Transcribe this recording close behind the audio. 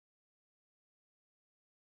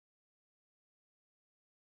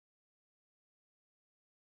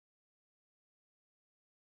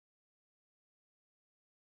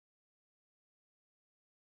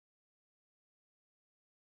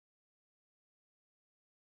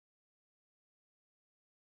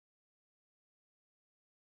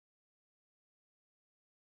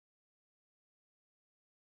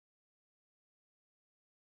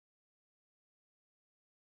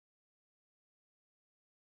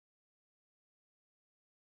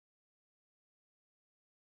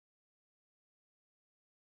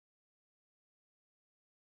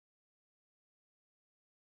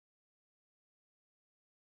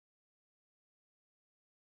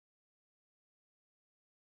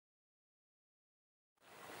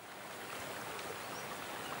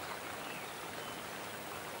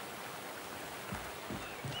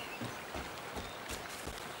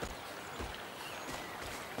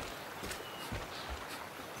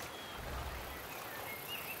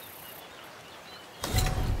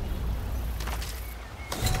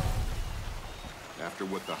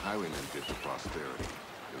After what the highwaymen did to prosperity,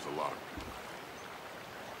 there's a lot of people.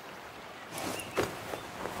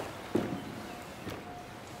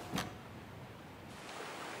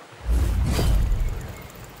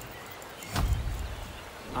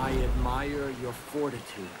 I admire your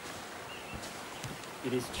fortitude.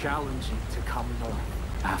 It is challenging to come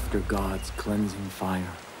north. After God's cleansing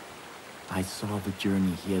fire, I saw the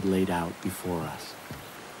journey he had laid out before us.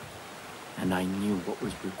 And I knew what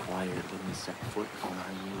was required when we set foot on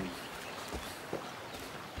our new Eve.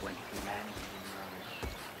 When humanity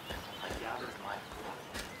emerged, I gathered my flock.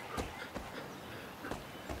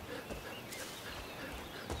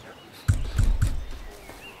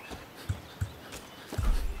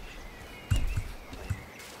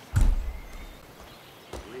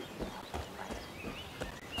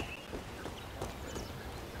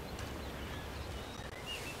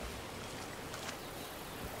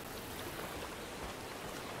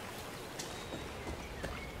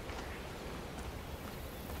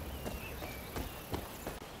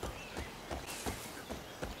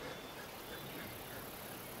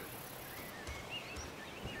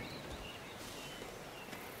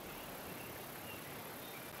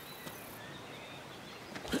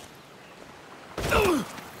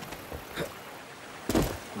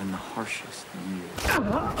 When the harshest years fell,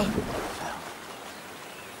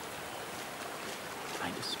 I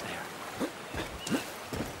despaired.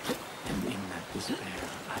 And in that despair,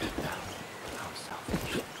 I found our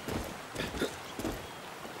salvation.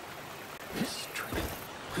 This strength.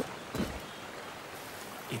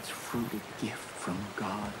 Its fruit a gift from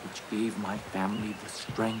God, which gave my family the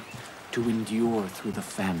strength to endure through the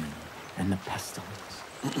famine and the pestilence.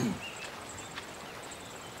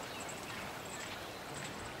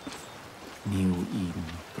 New Eden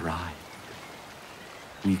thrived.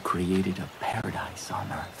 We created a paradise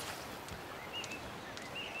on earth.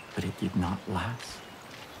 But it did not last.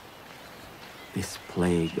 This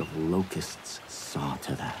plague of locusts saw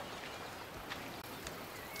to that.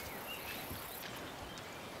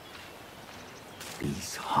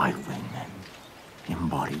 These highwaymen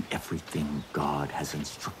embody everything God has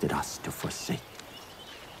instructed us to forsake.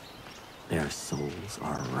 Their souls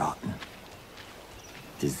are rotten,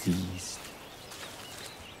 diseased.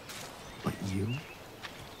 But you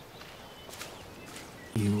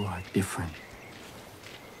are different.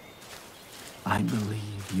 I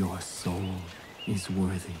believe your soul is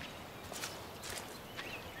worthy.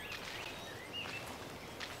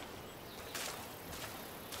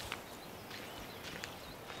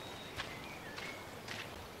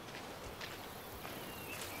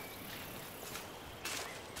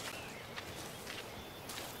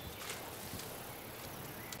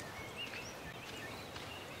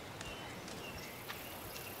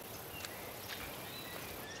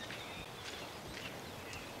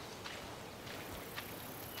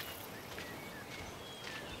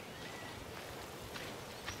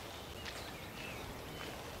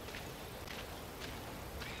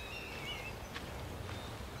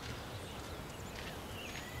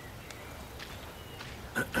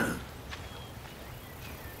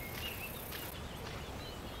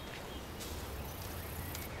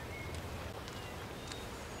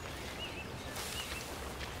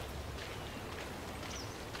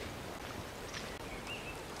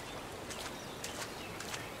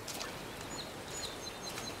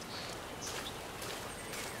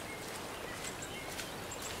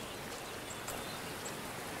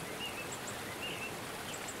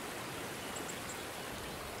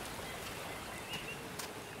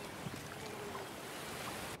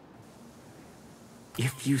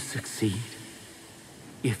 If you succeed,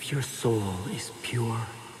 if your soul is pure,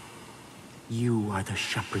 you are the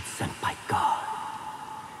shepherd sent by God,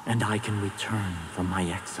 and I can return from my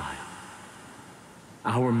exile.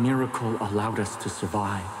 Our miracle allowed us to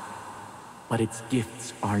survive, but its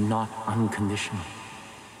gifts are not unconditional.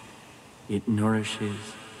 It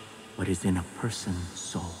nourishes what is in a person's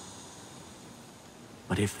soul.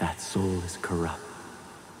 But if that soul is corrupt,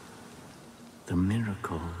 the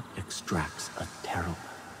miracle extracts a terrible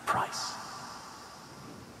price.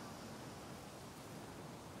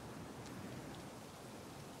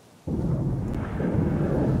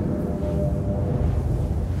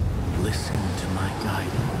 Listen to my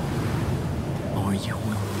guidance, or you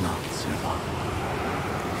will not survive.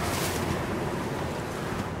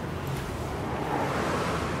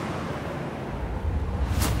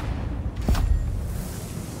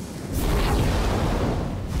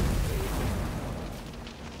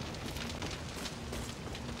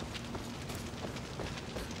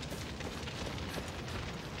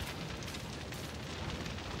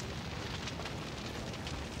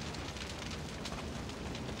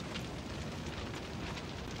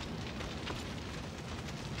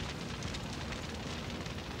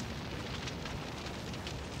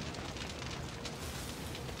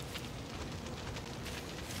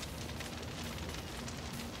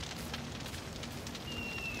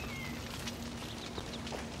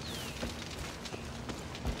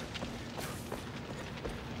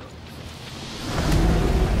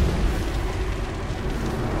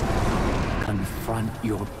 confront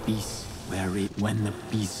your beast when the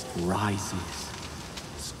beast rises,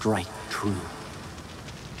 strike true.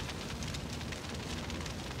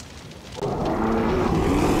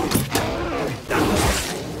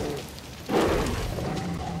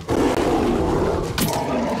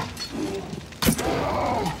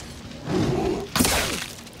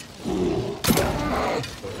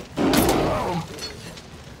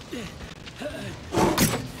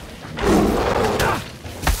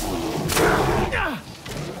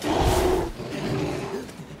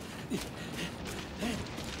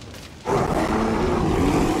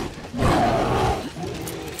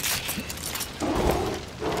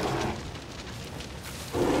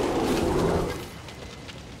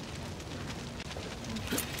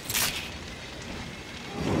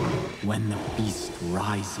 When the beast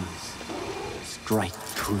rises, strike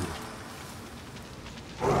true.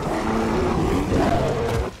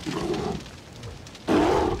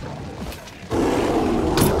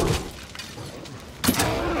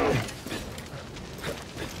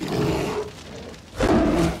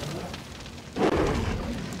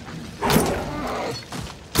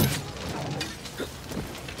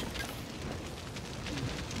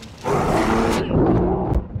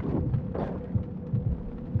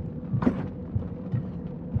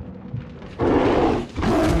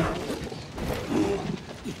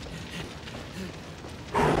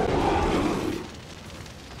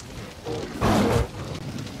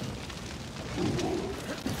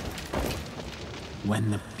 When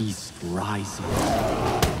the beast rises,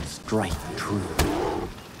 strike true.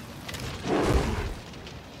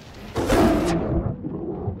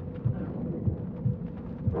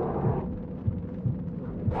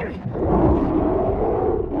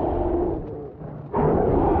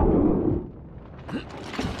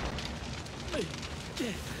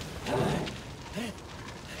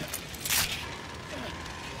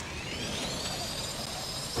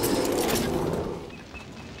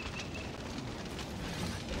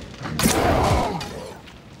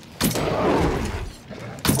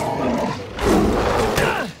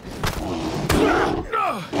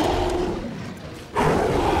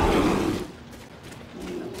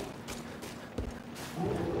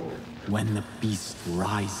 When the beast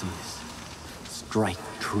rises, strike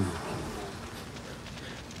true.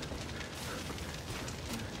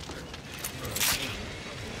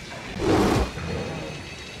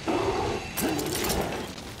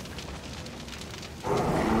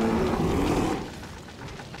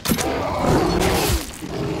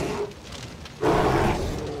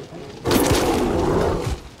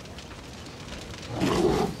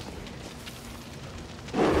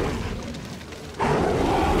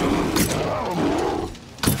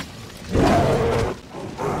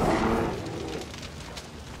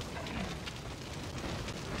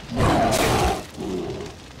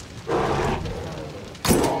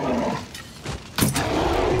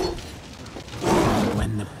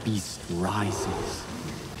 Rises,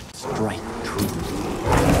 strike true.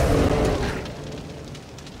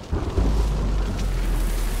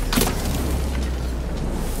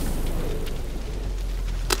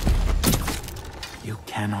 You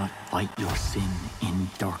cannot fight your sin in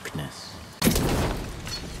darkness.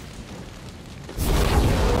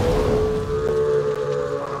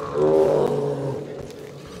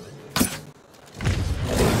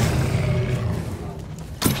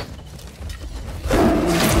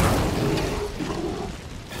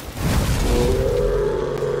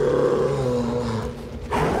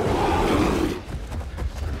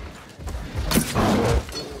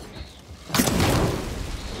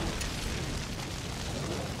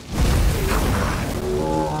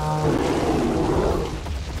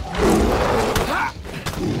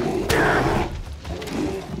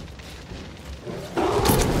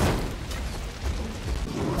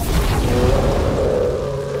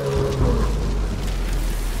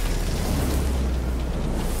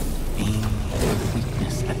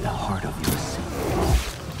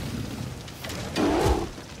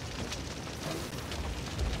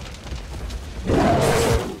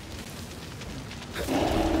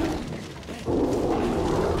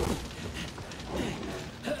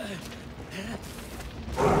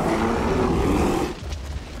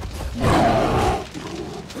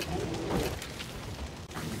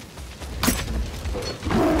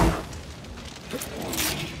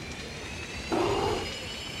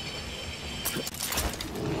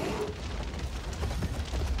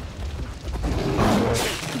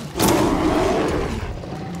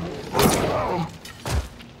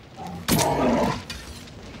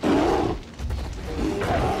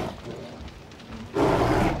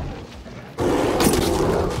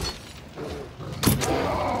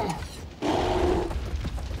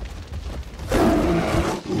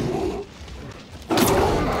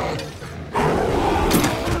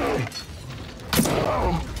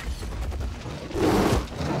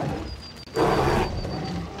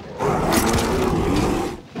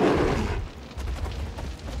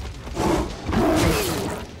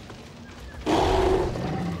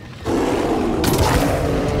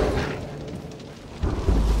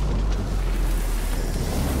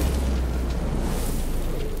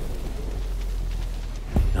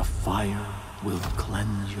 fire will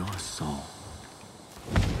cleanse your soul.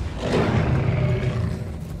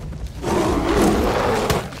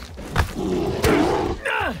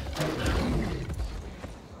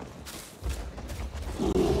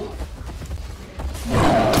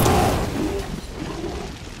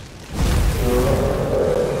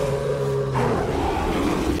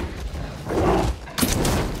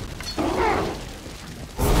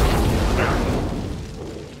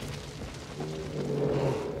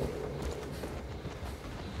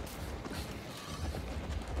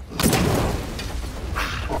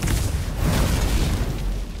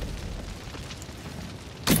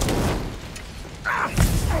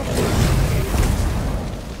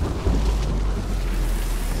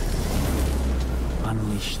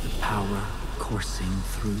 Unleash the power coursing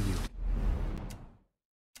through you.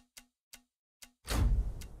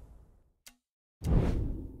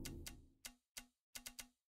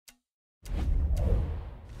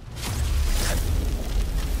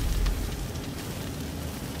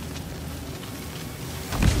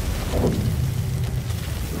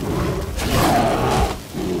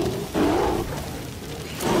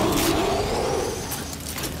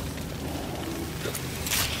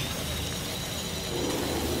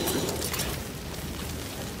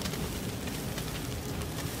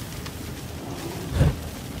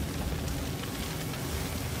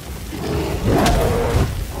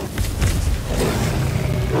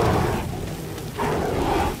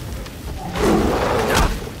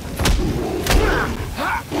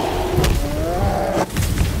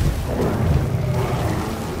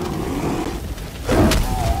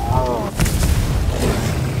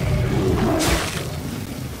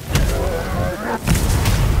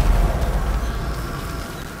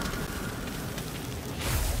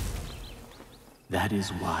 That is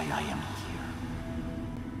why I am here.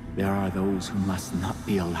 There are those who must not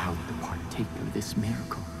be allowed to partake of this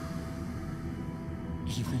miracle.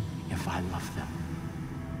 Even if I love them.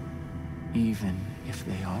 Even if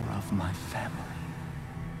they are of my family.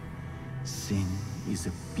 Sin is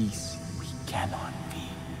a beast we cannot feed.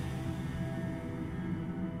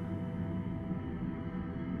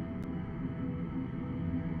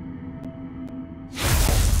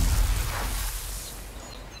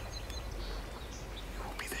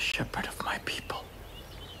 Shepherd of my people.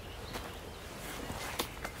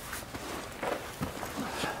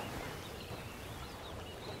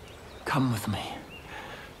 Come with me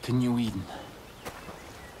to New Eden.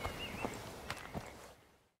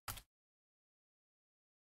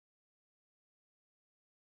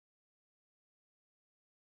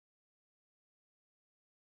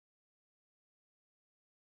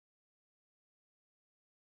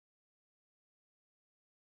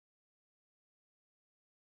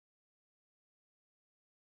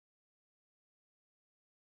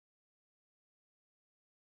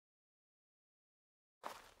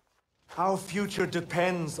 Our future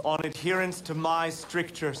depends on adherence to my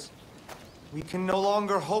strictures. We can no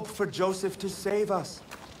longer hope for Joseph to save us.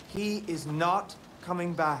 He is not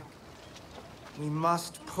coming back. We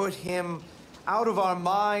must put him out of our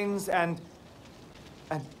minds and...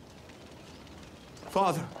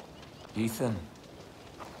 Father. Ethan.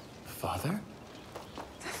 Father?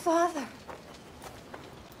 Father.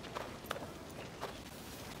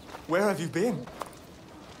 Where have you been?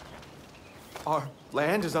 Our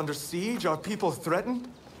land is under siege, our people threatened.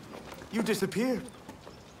 You disappeared.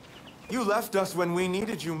 You left us when we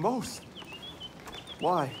needed you most.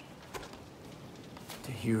 Why?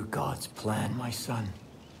 To hear God's plan, my son.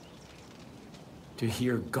 To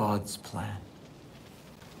hear God's plan.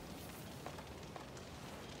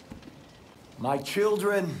 My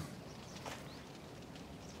children,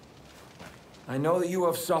 I know that you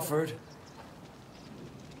have suffered,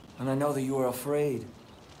 and I know that you are afraid.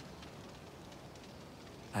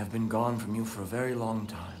 I have been gone from you for a very long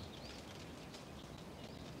time.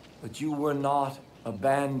 But you were not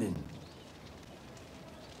abandoned.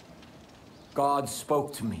 God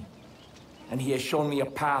spoke to me, and He has shown me a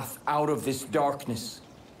path out of this darkness.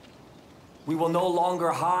 We will no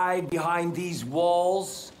longer hide behind these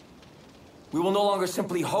walls. We will no longer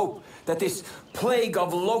simply hope that this plague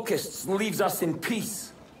of locusts leaves us in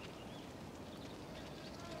peace.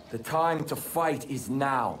 The time to fight is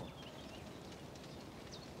now.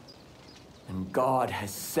 And God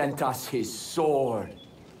has sent us His sword.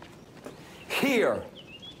 Here,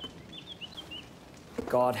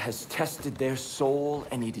 God has tested their soul,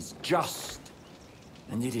 and it is just,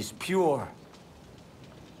 and it is pure.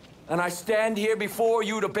 And I stand here before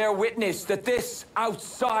you to bear witness that this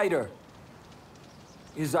outsider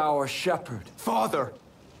is our shepherd. Father!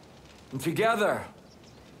 And together,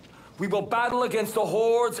 we will battle against the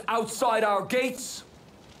hordes outside our gates,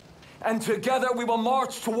 and together we will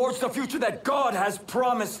march towards the future that God has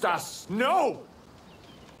promised us. No!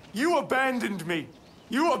 You abandoned me.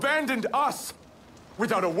 You abandoned us.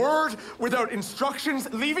 Without a word, without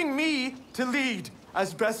instructions, leaving me to lead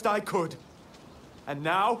as best I could. And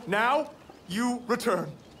now, you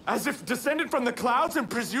return. As if descended from the clouds and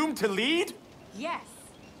presumed to lead? Yes.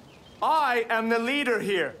 I am the leader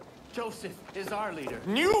here. Joseph is our leader.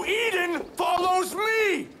 New Eden follows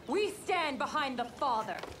me! We stand behind the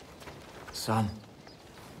Father. Son,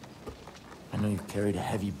 I know you've carried a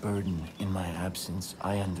heavy burden in my absence.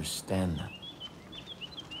 I understand that.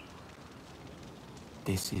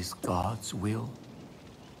 This is God's will.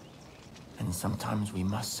 And sometimes we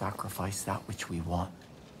must sacrifice that which we want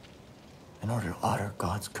in order to honor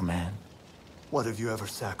God's command. What have you ever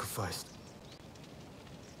sacrificed?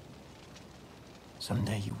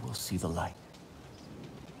 Someday you will see the light.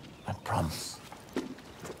 I promise.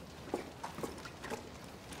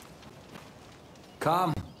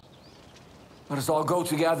 Come. Let us all go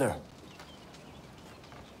together.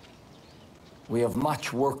 We have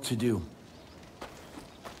much work to do.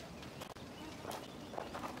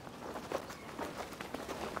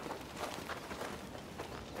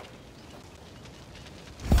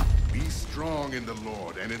 Be strong in the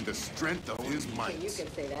Lord and in the strength of his might. You can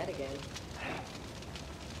say that again.